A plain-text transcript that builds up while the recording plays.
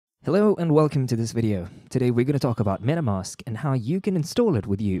Hello and welcome to this video. Today we're going to talk about Metamask and how you can install it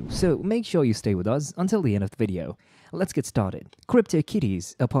with you, so make sure you stay with us until the end of the video. Let's get started.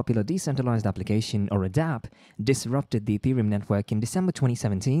 CryptoKitties, a popular decentralized application or a dApp, disrupted the Ethereum network in December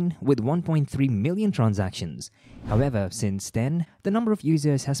 2017 with 1.3 million transactions. However, since then, the number of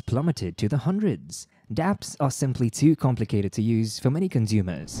users has plummeted to the hundreds. dApps are simply too complicated to use for many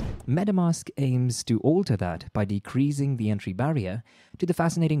consumers. Metamask aims to alter that by decreasing the entry barrier to the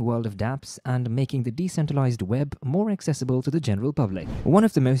fascinating world of dApps and making the decentralized web more accessible to the general public. One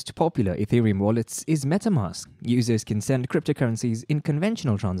of the most popular Ethereum wallets is Metamask. Users can send cryptocurrencies in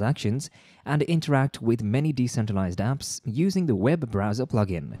conventional transactions and interact with many decentralized apps using the web browser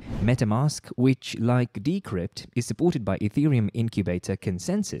plugin. Metamask, which, like Decrypt, is supported by Ethereum incubator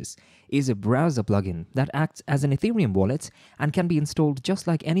Consensus, is a browser plugin that acts as an Ethereum wallet and can be installed just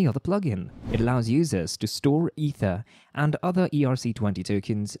like any other plugin. It allows users to store Ether and other ERC20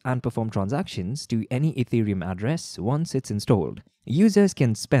 tokens and perform transactions to any Ethereum address once it's installed. Users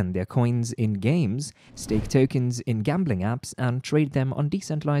can spend their coins in games, stake tokens in gambling apps, and trade them on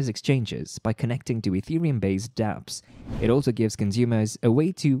decentralized exchanges by connecting to Ethereum-based dApps. It also gives consumers a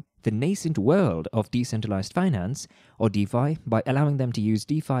way to the nascent world of decentralized finance, or DeFi, by allowing them to use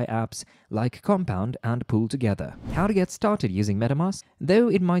DeFi apps like Compound and Pool together. How to get started using Metamask? Though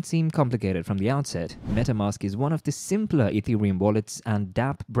it might seem complicated from the outset, Metamask is one of the simpler Ethereum wallets and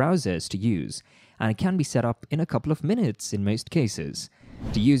dApp browsers to use, and it can be set up in a couple of minutes in most cases.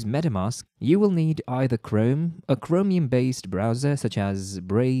 To use Metamask, you will need either Chrome, a Chromium-based browser such as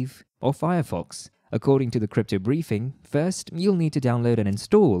Brave, or Firefox. According to the Crypto Briefing, first you'll need to download and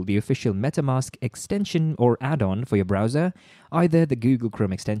install the official Metamask extension or add-on for your browser, either the Google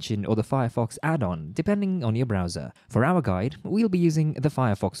Chrome extension or the Firefox add-on, depending on your browser. For our guide, we'll be using the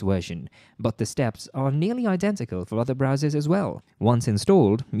Firefox version, but the steps are nearly identical for other browsers as well. Once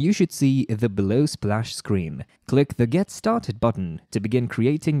installed, you should see the below splash screen. Click the Get Started button to begin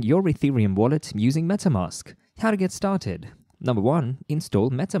creating your Ethereum wallet using Metamask. How to get started? Number 1.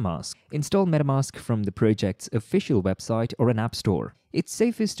 Install Metamask. Install Metamask from the project's official website or an app store. It's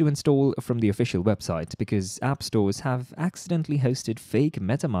safest to install from the official website because app stores have accidentally hosted fake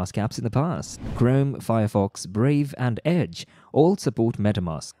Metamask apps in the past. Chrome, Firefox, Brave, and Edge all support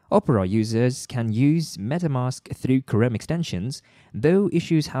Metamask. Opera users can use Metamask through Chrome extensions, though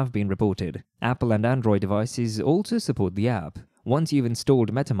issues have been reported. Apple and Android devices also support the app. Once you've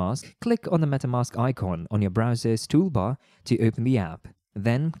installed Metamask, click on the Metamask icon on your browser's toolbar to open the app.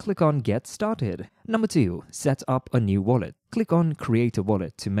 Then click on Get Started. Number 2. Set up a new wallet. Click on Create a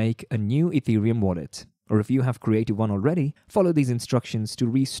Wallet to make a new Ethereum wallet. Or if you have created one already, follow these instructions to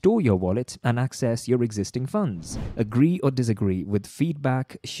restore your wallet and access your existing funds. Agree or disagree with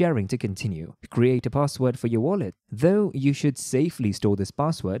feedback sharing to continue. Create a password for your wallet. Though you should safely store this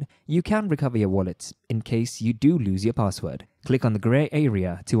password, you can recover your wallet in case you do lose your password. Click on the gray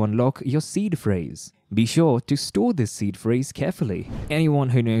area to unlock your seed phrase. Be sure to store this seed phrase carefully. Anyone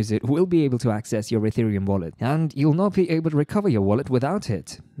who knows it will be able to access your Ethereum wallet, and you'll not be able to recover your wallet without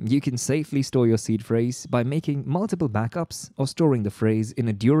it. You can safely store your seed phrase by making multiple backups or storing the phrase in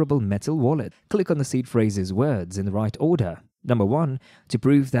a durable metal wallet. Click on the seed phrase's words in the right order. Number 1. To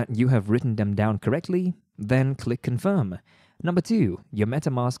prove that you have written them down correctly, then click Confirm. Number 2. Your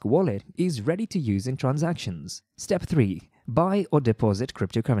Metamask wallet is ready to use in transactions. Step 3. Buy or deposit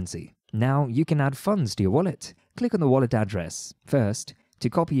cryptocurrency. Now you can add funds to your wallet. Click on the wallet address first to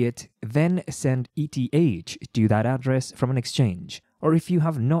copy it, then send ETH to that address from an exchange. Or if you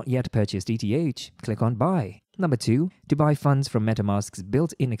have not yet purchased ETH, click on Buy. Number 2. To buy funds from Metamask's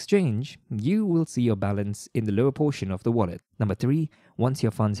built-in exchange, you will see your balance in the lower portion of the wallet. Number 3. Once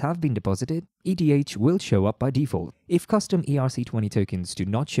your funds have been deposited, ETH will show up by default. If custom ERC20 tokens do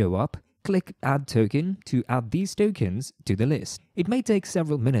not show up, click Add Token to add these tokens to the list. It may take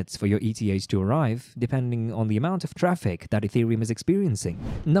several minutes for your ETH to arrive, depending on the amount of traffic that Ethereum is experiencing.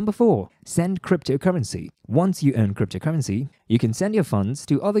 Number 4. Send cryptocurrency. Once you earn cryptocurrency, you can send your funds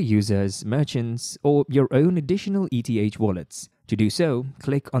to other users, merchants, or your own additional ETH wallets. To do so,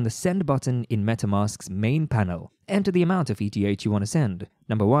 click on the Send button in Metamask's main panel. Enter the amount of ETH you want to send.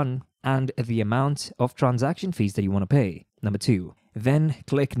 Number 1. And the amount of transaction fees that you want to pay. Number 2. Then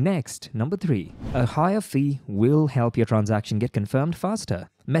click Next. Number 3. A higher fee will help your transaction get confirmed faster.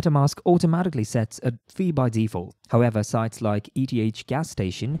 Metamask automatically sets a fee by default. However, sites like ETH Gas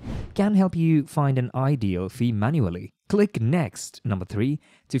Station can help you find an ideal fee manually. Click Next. Number 3.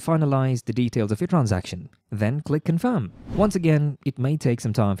 To finalize the details of your transaction. Then click Confirm. Once again, it may take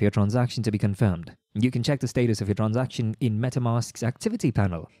some time for your transaction to be confirmed. You can check the status of your transaction in Metamask's activity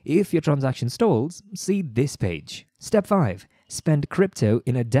panel. If your transaction stalls, see this page. Step 5. Spend crypto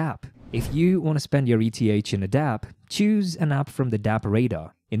in a dApp. If you want to spend your ETH in a dApp, choose an app from the dApp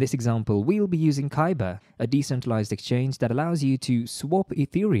radar. In this example, we'll be using Kyber, a decentralized exchange that allows you to swap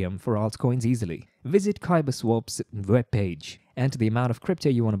Ethereum for altcoins easily. Visit KyberSwap's webpage, enter the amount of crypto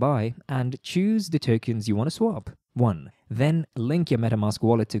you want to buy, and choose the tokens you want to swap. 1. Then link your Metamask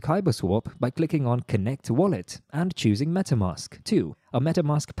wallet to KyberSwap by clicking on Connect Wallet and choosing Metamask. 2. A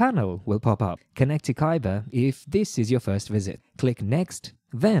Metamask panel will pop up. Connect to Kyber if this is your first visit. Click Next,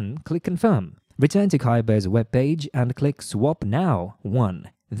 then click Confirm. Return to Kyber's webpage and click Swap Now. 1.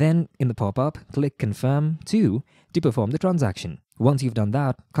 Then, in the pop-up, click Confirm 2 to perform the transaction. Once you've done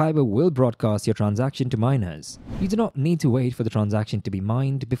that, Kyber will broadcast your transaction to miners. You do not need to wait for the transaction to be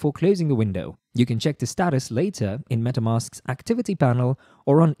mined before closing the window. You can check the status later in Metamask's activity panel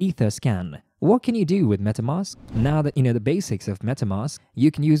or on Etherscan. What can you do with Metamask? Now that you know the basics of Metamask, you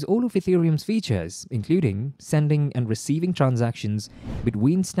can use all of Ethereum's features, including sending and receiving transactions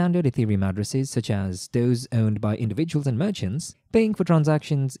between standard Ethereum addresses such as those owned by individuals and merchants, paying for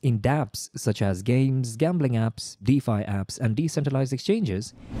transactions in dApps such as games, gambling apps, DeFi apps, and decentralized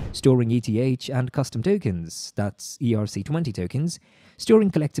exchanges, storing ETH and custom tokens, that's ERC20 tokens, storing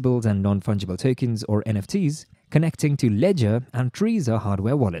collectibles and non-fungible tokens or NFTs, connecting to Ledger and Trezor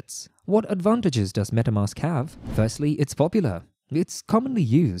hardware wallets. What advantages does Metamask have? Firstly, it's popular. It's commonly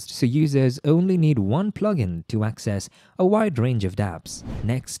used, so users only need one plugin to access a wide range of dApps.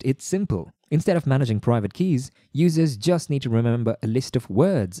 Next, it's simple. Instead of managing private keys, users just need to remember a list of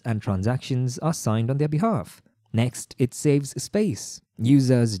words and transactions are signed on their behalf. Next, it saves space.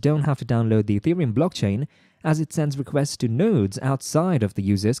 Users don't have to download the Ethereum blockchain as it sends requests to nodes outside of the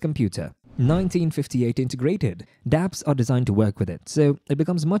user's computer. 1958 integrated. dApps are designed to work with it, so it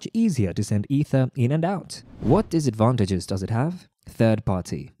becomes much easier to send Ether in and out. What disadvantages does it have? Third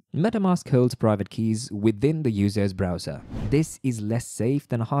party. Metamask holds private keys within the user's browser. This is less safe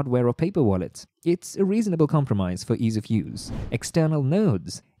than a hardware or paper wallet. It's a reasonable compromise for ease of use. External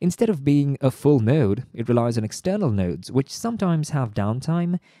nodes. Instead of being a full node, it relies on external nodes, which sometimes have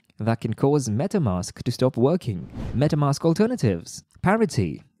downtime that can cause Metamask to stop working. Metamask Alternatives.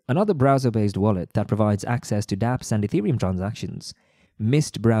 Parity. Another browser-based wallet that provides access to dApps and Ethereum transactions.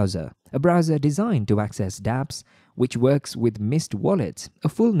 Mist Browser, a browser designed to access dApps, which works with Mist Wallet, a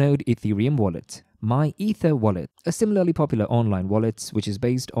full-node Ethereum wallet. My Ether Wallet, a similarly popular online wallet which is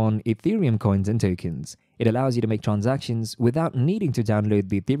based on Ethereum coins and tokens. It allows you to make transactions without needing to download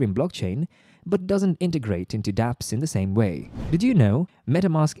the Ethereum blockchain, but doesn't integrate into dApps in the same way. Did you know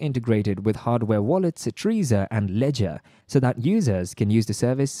Metamask integrated with hardware wallets Trezor and Ledger so that users can use the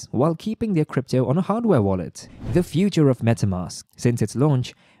service while keeping their crypto on a hardware wallet? The future of Metamask. Since its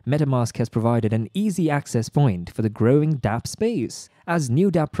launch, Metamask has provided an easy access point for the growing dApp space. As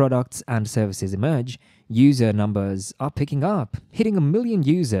new dApp products and services emerge, user numbers are picking up, hitting 1 million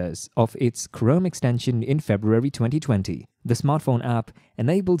users of its Chrome extension in February 2020. The smartphone app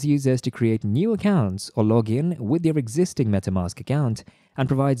enables users to create new accounts or log in with their existing Metamask account and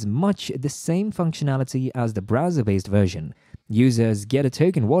provides much the same functionality as the browser-based version. Users get a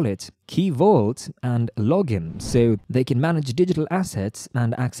token wallet, key vault, and login so they can manage digital assets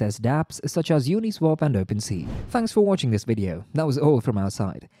and access dApps such as Uniswap and OpenSea. Thanks for watching this video. That was all from our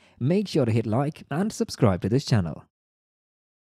side. Make sure to hit like and subscribe to this channel.